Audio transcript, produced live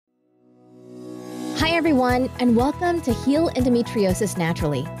Hi, everyone, and welcome to Heal Endometriosis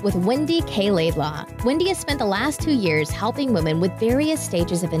Naturally with Wendy K. Laidlaw. Wendy has spent the last 2 years helping women with various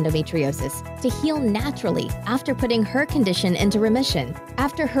stages of endometriosis to heal naturally after putting her condition into remission.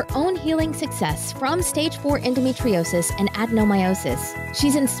 After her own healing success from stage 4 endometriosis and adenomyosis,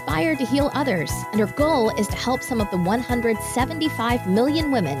 she's inspired to heal others, and her goal is to help some of the 175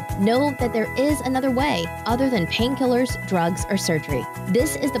 million women know that there is another way other than painkillers, drugs, or surgery.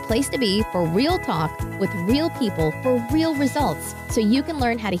 This is the place to be for real talk with real people for real results, so you can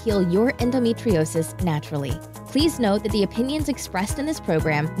learn how to heal your endometriosis naturally. Please note that the opinions expressed in this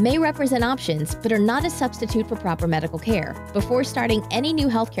program may represent options, but are not a substitute for proper medical care. Before starting any new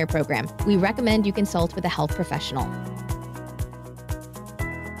healthcare program, we recommend you consult with a health professional.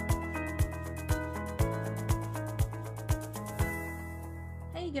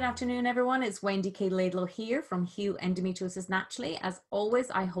 Good afternoon, everyone. It's Wendy K. Laidlaw here from Heal Endometriosis Naturally. As always,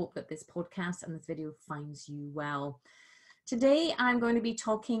 I hope that this podcast and this video finds you well. Today, I'm going to be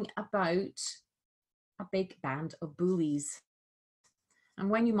talking about a big band of bullies and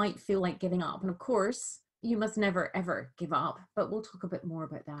when you might feel like giving up. And of course, you must never, ever give up, but we'll talk a bit more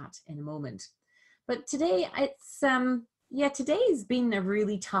about that in a moment. But today, today's been a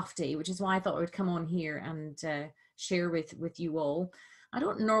really tough day, which is why I thought I would come on here and share with you all. I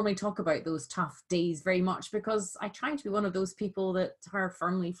don't normally talk about those tough days very much because I try to be one of those people that are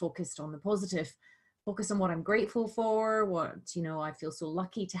firmly focused on the positive, focus on what I'm grateful for, what, I feel so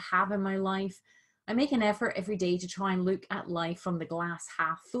lucky to have in my life. I make an effort every day to try and look at life from the glass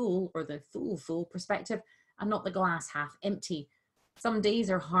half full or the full perspective and not the glass half empty. Some days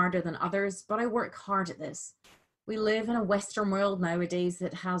are harder than others, but I work hard at this. We live in a Western world nowadays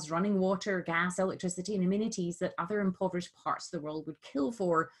that has running water, gas, electricity, and amenities that other impoverished parts of the world would kill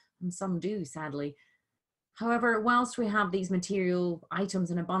for, and some do, sadly. However, whilst we have these material items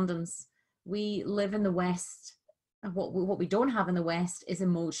in abundance, we live in the West. What we don't have in the West is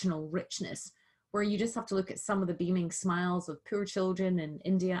emotional richness, where you just have to look at some of the beaming smiles of poor children in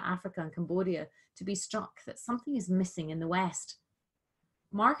India, Africa, and Cambodia to be struck that something is missing in the West.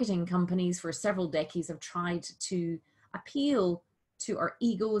 Marketing companies for several decades have tried to appeal to our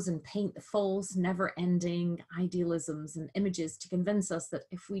egos and paint the false, never-ending idealisms and images to convince us that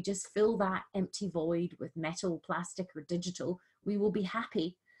if we just fill that empty void with metal, plastic, or digital, we will be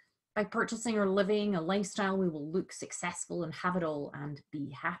happy. By purchasing or living a lifestyle, we will look successful and have it all and be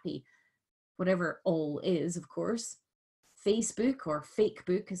happy. Whatever all is, of course. Facebook, or fake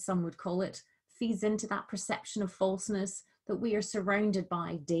book as some would call it, feeds into that perception of falseness that we are surrounded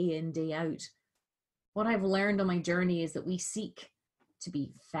by day in, day out. What I've learned on my journey is that we seek to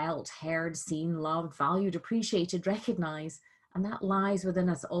be felt, heard, seen, loved, valued, appreciated, recognized, and that lies within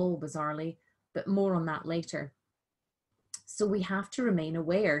us all, bizarrely, but more on that later. So we have to remain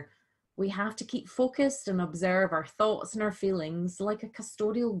aware. We have to keep focused and observe our thoughts and our feelings like a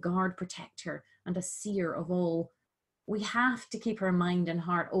custodial guard protector and a seer of all. We have to keep our mind and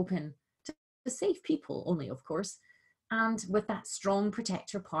heart open to safe people only, of course, and with that strong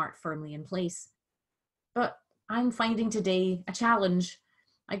protector part firmly in place. But I'm finding today a challenge.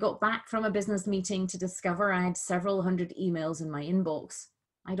 I got back from a business meeting to discover I had several hundred emails in my inbox.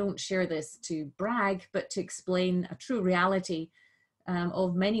 I don't share this to brag, but to explain a true reality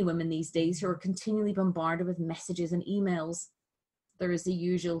of many women these days who are continually bombarded with messages and emails. There is the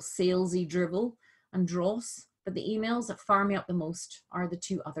usual salesy drivel and dross, but the emails that fire me up the most are the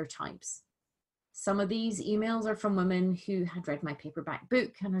two other types. Some of these emails are from women who had read my paperback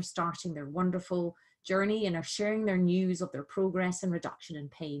book and are starting their wonderful journey and are sharing their news of their progress and reduction in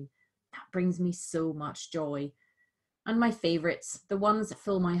pain. That brings me so much joy. And my favorites, the ones that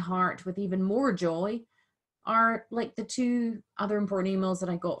fill my heart with even more joy, are like the two other important emails that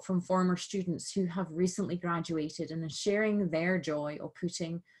I got from former students who have recently graduated and are sharing their joy of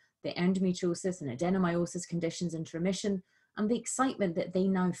putting the endometriosis and adenomyosis conditions into remission, and the excitement that they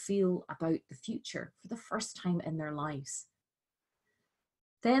now feel about the future for the first time in their lives.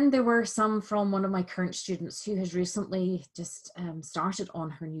 Then there were some from one of my current students who has recently just started on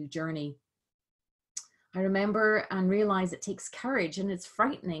her new journey. I remember and realize it takes courage, and it's a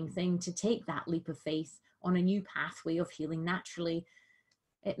frightening thing to take that leap of faith on a new pathway of healing naturally.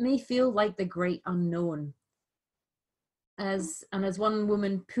 It may feel like the great unknown. As one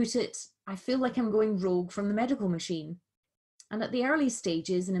woman put it, I feel like I'm going rogue from the medical machine. And at the early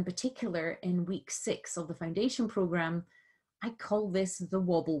stages, and in particular in week 6 of the foundation program, I call this the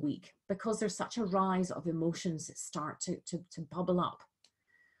wobble week because there's such a rise of emotions that start to bubble up.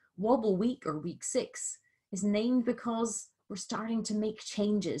 Wobble week, or week 6, is named because we're starting to make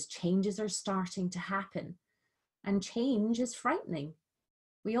changes. Changes are starting to happen. And change is frightening.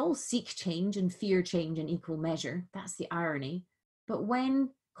 We all seek change and fear change in equal measure. That's the irony. But when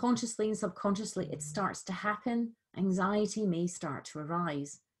consciously and subconsciously it starts to happen, anxiety may start to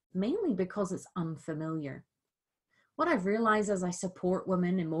arise, mainly because it's unfamiliar. What I've realized as I support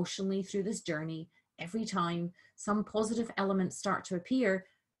women emotionally through this journey, every time some positive elements start to appear,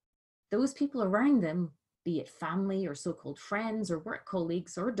 those people around them, be it family or so-called friends or work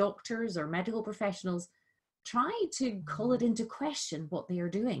colleagues or doctors or medical professionals, try to call it into question what they are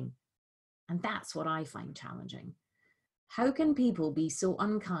doing. And that's what I find challenging. How can people be so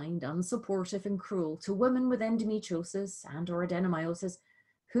unkind, unsupportive and cruel to women with endometriosis and or adenomyosis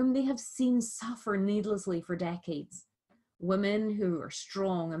whom they have seen suffer needlessly for decades? Women who are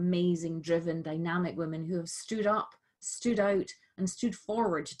strong, amazing, driven, dynamic women who have stood up, stood out, and stood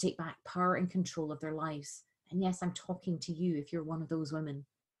forward to take back power and control of their lives. And yes, I'm talking to you if you're one of those women.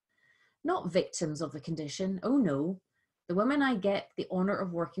 Not victims of the condition, oh no. The women I get the honor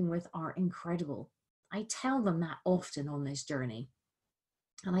of working with are incredible. I tell them that often on this journey.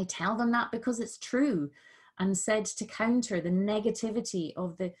 And I tell them that because it's true and said to counter the negativity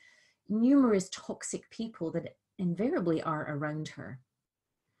of the numerous toxic people that invariably are around her.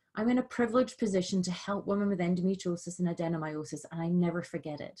 I'm in a privileged position to help women with endometriosis and adenomyosis, and I never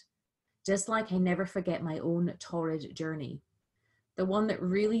forget it. Just like I never forget my own torrid journey. The one that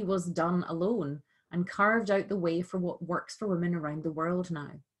really was done alone and carved out the way for what works for women around the world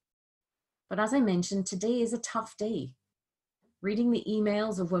now. But as I mentioned, today is a tough day. Reading the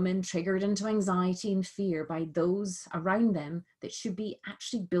emails of women triggered into anxiety and fear by those around them that should be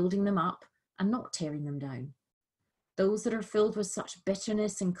actually building them up and not tearing them down. Those that are filled with such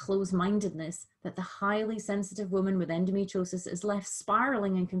bitterness and closed-mindedness that the highly sensitive woman with endometriosis is left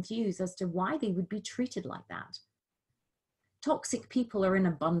spiraling and confused as to why they would be treated like that. Toxic people are in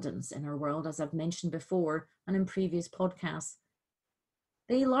abundance in our world, as I've mentioned before and in previous podcasts.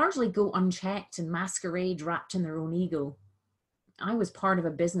 They largely go unchecked and masquerade wrapped in their own ego. I was part of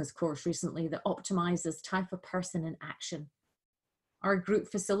a business course recently that optimized this type of person in action. Our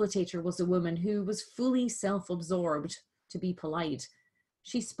group facilitator was a woman who was fully self-absorbed, to be polite.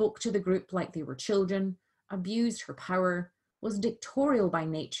 She spoke to the group like they were children, abused her power, was dictatorial by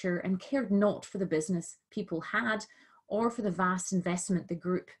nature, and cared not for the business people had or for the vast investment the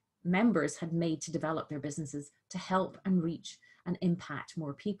group members had made to develop their businesses to help and reach and impact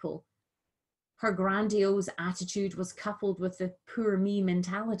more people. Her grandiose attitude was coupled with the poor me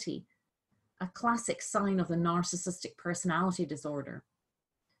mentality, a classic sign of the narcissistic personality disorder.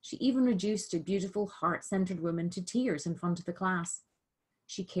 She even reduced a beautiful heart-centered woman to tears in front of the class.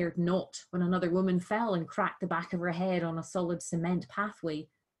 She cared not when another woman fell and cracked the back of her head on a solid cement pathway.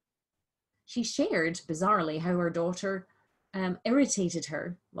 She shared, bizarrely, how her daughter irritated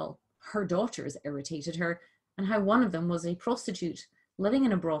her. Well, her daughters irritated her, and how one of them was a prostitute living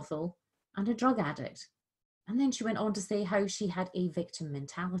in a brothel and a drug addict. And then she went on to say how she had a victim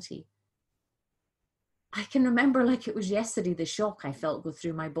mentality. I can remember like it was yesterday the shock I felt go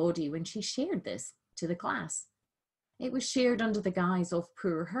through my body when she shared this to the class. It was shared under the guise of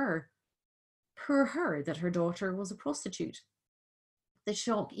poor her that her daughter was a prostitute. The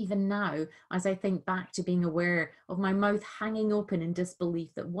shock even now, as I think back to being aware of my mouth hanging open in disbelief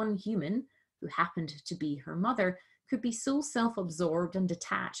that one human, who happened to be her mother, could be so self-absorbed and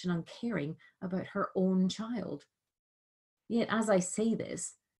detached and uncaring about her own child. Yet as I say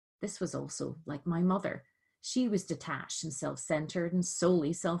this was also like my mother. She was detached and self-centered and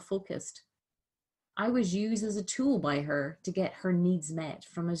solely self-focused. I was used as a tool by her to get her needs met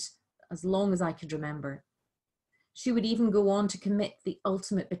from as long as I could remember. She would even go on to commit the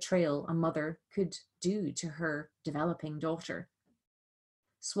ultimate betrayal a mother could do to her developing daughter.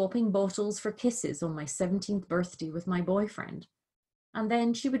 Swapping bottles for kisses on my 17th birthday with my boyfriend. And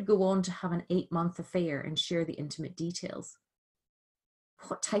then she would go on to have an 8-month affair and share the intimate details.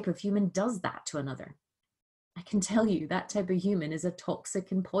 What type of human does that to another? I can tell you that type of human is a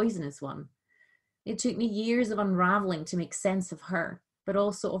toxic and poisonous one. It took me years of unraveling to make sense of her, but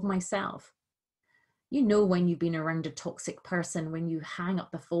also of myself. You know when you've been around a toxic person, when you hang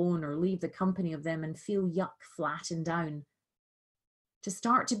up the phone or leave the company of them and feel yuck, flat and down. To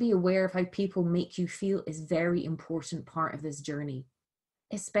start to be aware of how people make you feel is a very important part of this journey,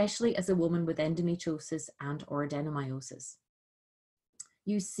 especially as a woman with endometriosis and or adenomyosis.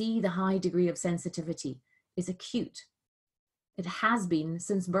 You see the high degree of sensitivity is acute. It has been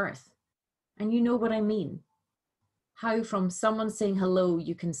since birth. And you know what I mean. How from someone saying hello,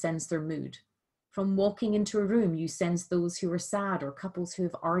 you can sense their mood. From walking into a room, you sense those who are sad or couples who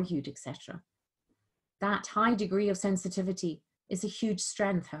have argued, etc. That high degree of sensitivity is a huge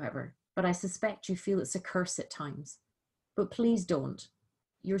strength, however, but I suspect you feel it's a curse at times. But please don't.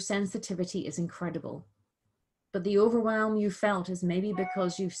 your sensitivity is incredible. But the overwhelm you felt is maybe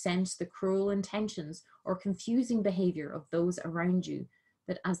because you've sensed the cruel intentions or confusing behavior of those around you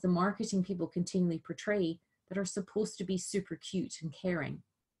that, as the marketing people continually portray, that are supposed to be super cute and caring.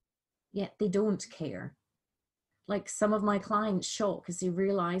 Yet they don't care. Like some of my clients shock as they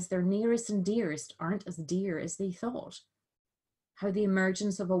realize their nearest and dearest aren't as dear as they thought. How the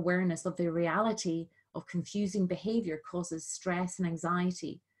emergence of awareness of the reality of confusing behavior causes stress and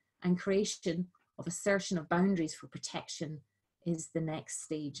anxiety, and creation of assertion of boundaries for protection is the next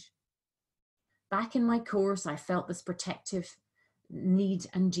stage. Back in my course, I felt this protective need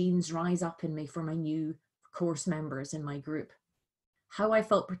and genes rise up in me for my new course members in my group. How I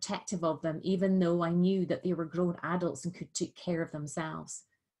felt protective of them, even though I knew that they were grown adults and could take care of themselves.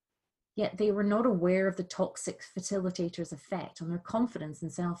 Yet they were not aware of the toxic facilitator's effect on their confidence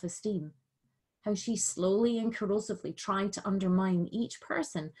and self-esteem. How she slowly and corrosively tried to undermine each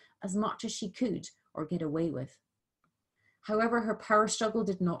person as much as she could or get away with. However, her power struggle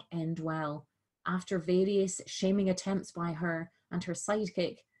did not end well. After various shaming attempts by her and her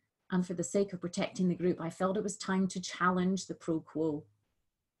sidekick, and for the sake of protecting the group, I felt it was time to challenge the pro quo.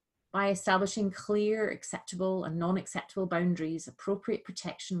 By establishing clear, acceptable and non-acceptable boundaries, appropriate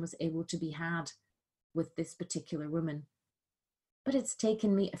protection was able to be had with this particular woman. But it's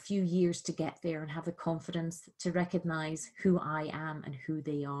taken me a few years to get there and have the confidence to recognize who I am and who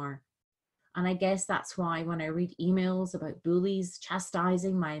they are. And I guess that's why when I read emails about bullies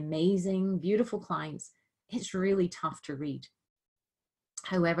chastising my amazing, beautiful clients, it's really tough to read.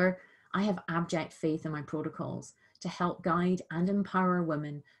 However, I have abject faith in my protocols to help guide and empower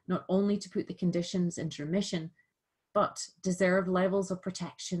women not only to put the conditions into remission, but deserve levels of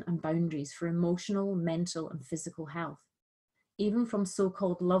protection and boundaries for emotional, mental, and physical health, even from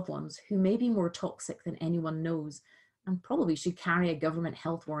so-called loved ones who may be more toxic than anyone knows and probably should carry a government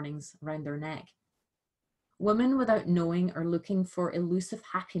health warnings around their neck. Women without knowing are looking for elusive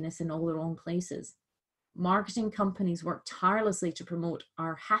happiness in all the wrong places. Marketing companies work tirelessly to promote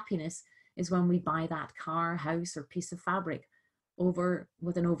our happiness is when we buy that car, house, or piece of fabric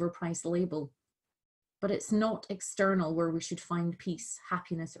with an overpriced label. But it's not external where we should find peace,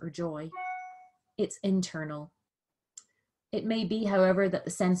 happiness, or joy. It's internal. It may be, however, that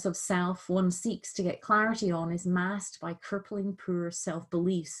the sense of self one seeks to get clarity on is masked by crippling poor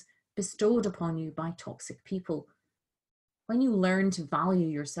self-beliefs bestowed upon you by toxic people. When you learn to value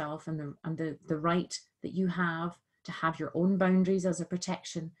yourself and the right that you have to have your own boundaries as a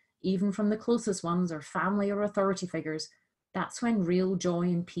protection, even from the closest ones or family or authority figures, that's when real joy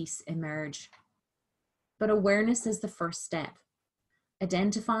and peace emerge. But awareness is the first step.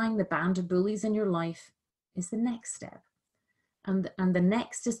 Identifying the band of bullies in your life is the next step. And the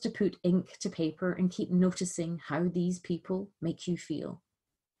next is to put ink to paper and keep noticing how these people make you feel.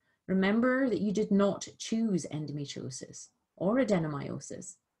 Remember that you did not choose endometriosis or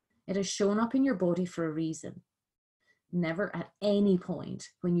adenomyosis. It has shown up in your body for a reason. Never at any point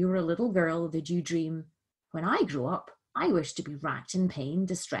when you were a little girl did you dream, when I grow up, I wish to be racked in pain,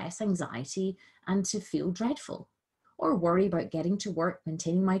 distress, anxiety, and to feel dreadful, or worry about getting to work,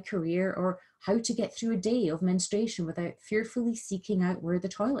 maintaining my career, or how to get through a day of menstruation without fearfully seeking out where the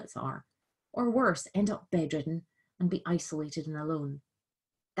toilets are, or worse, end up bedridden and be isolated and alone.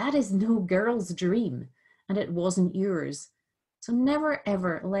 That is no girl's dream, and it wasn't yours. So never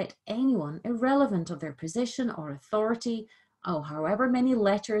ever let anyone, irrelevant of their position or authority, or however many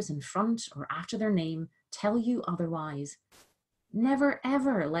letters in front or after their name, tell you otherwise. Never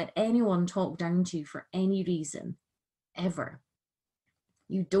ever let anyone talk down to you for any reason, ever.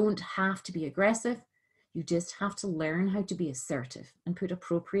 You don't have to be aggressive, you just have to learn how to be assertive and put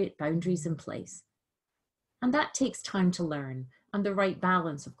appropriate boundaries in place. And that takes time to learn, and the right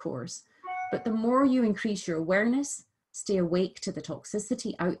balance, of course. But the more you increase your awareness, stay awake to the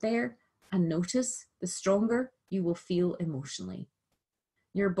toxicity out there, and notice, the stronger you will feel emotionally.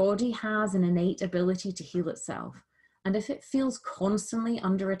 Your body has an innate ability to heal itself, and if it feels constantly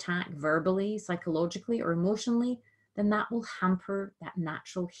under attack verbally, psychologically, or emotionally, then that will hamper that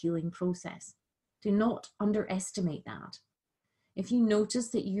natural healing process. Do not underestimate that. If you notice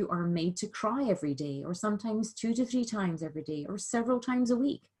that you are made to cry every day, or sometimes 2 to 3 times every day, or several times a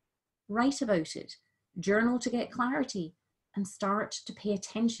week, write about it, journal to get clarity, and start to pay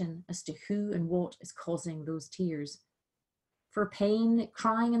attention as to who and what is causing those tears. For pain,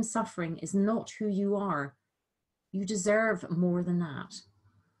 crying, and suffering is not who you are. You deserve more than that.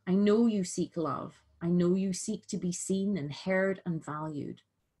 I know you seek love. I know you seek to be seen and heard and valued.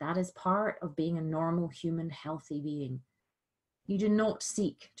 That is part of being a normal human, healthy being. You do not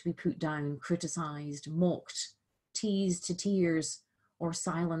seek to be put down, criticized, mocked, teased to tears, or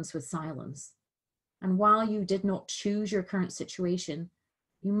silence with silence. And while you did not choose your current situation,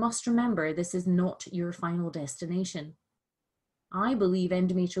 you must remember this is not your final destination. I believe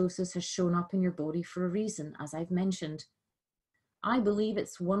endometriosis has shown up in your body for a reason, as I've mentioned. I believe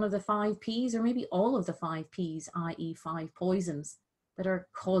it's one of the 5 Ps, or maybe all of the 5 Ps, i.e. 5 poisons, that are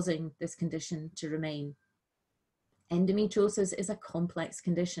causing this condition to remain. Endometriosis is a complex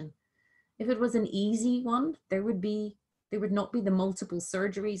condition. If it was an easy one, there would not be the multiple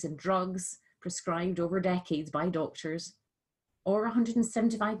surgeries and drugs prescribed over decades by doctors, or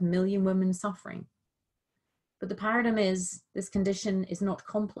 175 million women suffering. But the paradigm is, this condition is not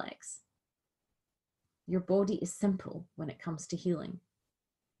complex. Your body is simple when it comes to healing.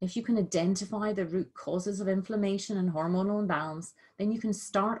 If you can identify the root causes of inflammation and hormonal imbalance, then you can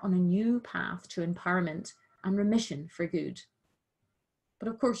start on a new path to empowerment and remission for good. But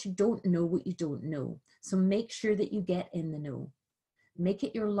of course, you don't know what you don't know. So make sure that you get in the know. Make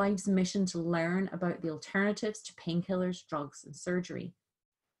it your life's mission to learn about the alternatives to painkillers, drugs, and surgery.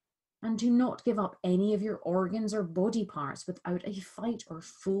 And do not give up any of your organs or body parts without a fight or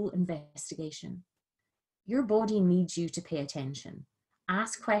full investigation. Your body needs you to pay attention.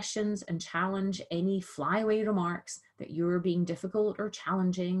 Ask questions and challenge any flyaway remarks that you're being difficult or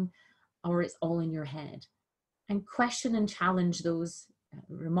challenging, or it's all in your head. And question and challenge those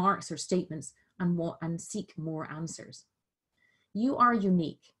remarks or statements and seek more answers. You are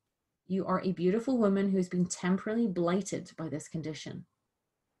unique. You are a beautiful woman who's been temporarily blighted by this condition.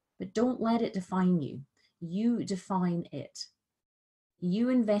 But don't let it define you. You define it. You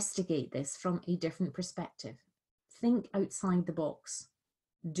investigate this from a different perspective. Think outside the box.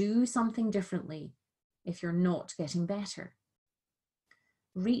 Do something differently if you're not getting better.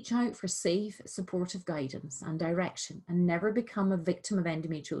 Reach out for safe, supportive guidance and direction, and never become a victim of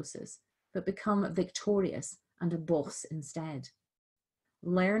endometriosis, but become victorious and a boss instead.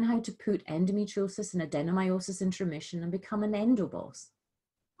 Learn how to put endometriosis and adenomyosis into remission and become an endoboss.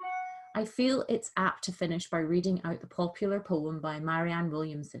 I feel it's apt to finish by reading out the popular poem by Marianne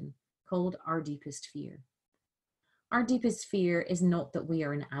Williamson called Our Deepest Fear. Our deepest fear is not that we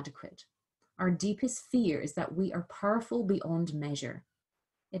are inadequate. Our deepest fear is that we are powerful beyond measure.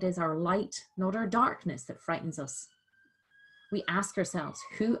 It is our light, not our darkness, that frightens us. We ask ourselves,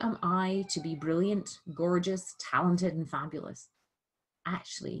 who am I to be brilliant, gorgeous, talented, and fabulous?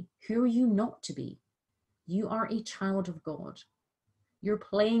 Actually, who are you not to be? You are a child of God. Your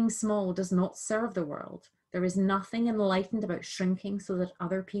playing small does not serve the world. There is nothing enlightened about shrinking so that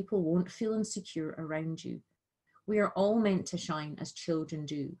other people won't feel insecure around you. We are all meant to shine as children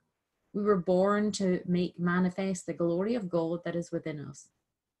do. We were born to make manifest the glory of God that is within us.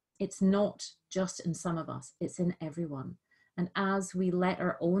 It's not just in some of us, it's in everyone. And as we let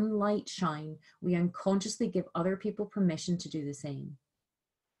our own light shine, we unconsciously give other people permission to do the same.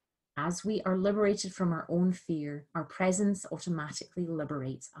 As we are liberated from our own fear, our presence automatically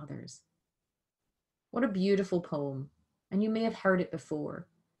liberates others. What a beautiful poem. And you may have heard it before.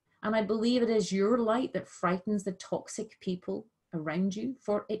 And I believe it is your light that frightens the toxic people around you,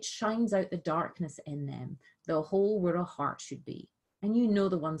 for it shines out the darkness in them, the hole where a heart should be. And you know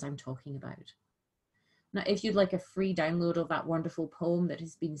the ones I'm talking about. Now, if you'd like a free download of that wonderful poem that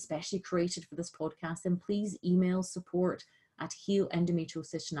has been specially created for this podcast, then please email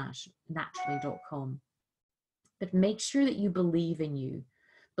support@healendometriosisnaturally.com. But make sure that you believe in you,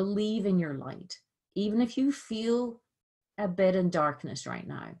 believe in your light, even if you feel a bit in darkness right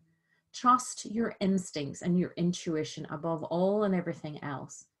now. Trust your instincts and your intuition above all and everything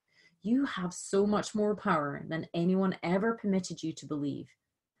else. You have so much more power than anyone ever permitted you to believe.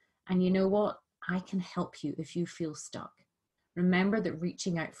 And you know what? I can help you if you feel stuck. Remember that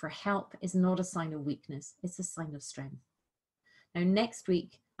reaching out for help is not a sign of weakness, it's a sign of strength. Now, next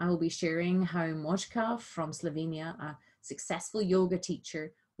week, I will be sharing how Mojka from Slovenia, a successful yoga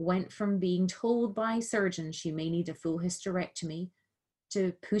teacher, went from being told by surgeons she may need a full hysterectomy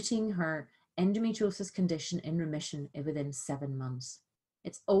to putting her endometriosis condition in remission within 7 months.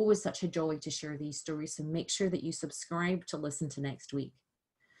 It's always such a joy to share these stories, so make sure that you subscribe to listen to next week.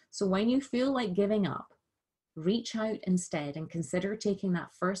 So when you feel like giving up, reach out instead and consider taking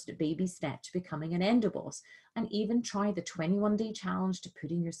that first baby step to becoming an endoboss, and even try the 21-day challenge to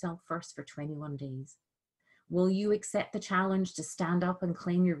putting yourself first for 21 days. Will you accept the challenge to stand up and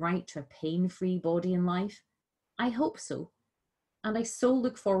claim your right to a pain-free body and life? I hope so. And I so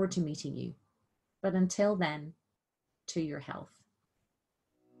look forward to meeting you. But until then, to your health.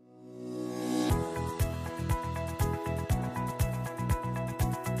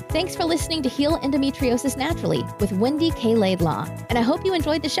 Thanks for listening to Heal Endometriosis Naturally with Wendy K. Laidlaw, and I hope you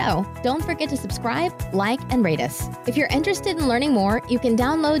enjoyed the show. Don't forget to subscribe, like, and rate us. If you're interested in learning more, you can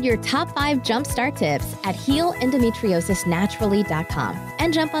download your top 5 jumpstart tips at healendometriosisnaturally.com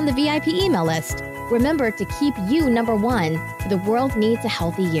and jump on the VIP email list. Remember to keep you number one. The world needs a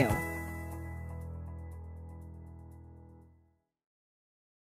healthy you.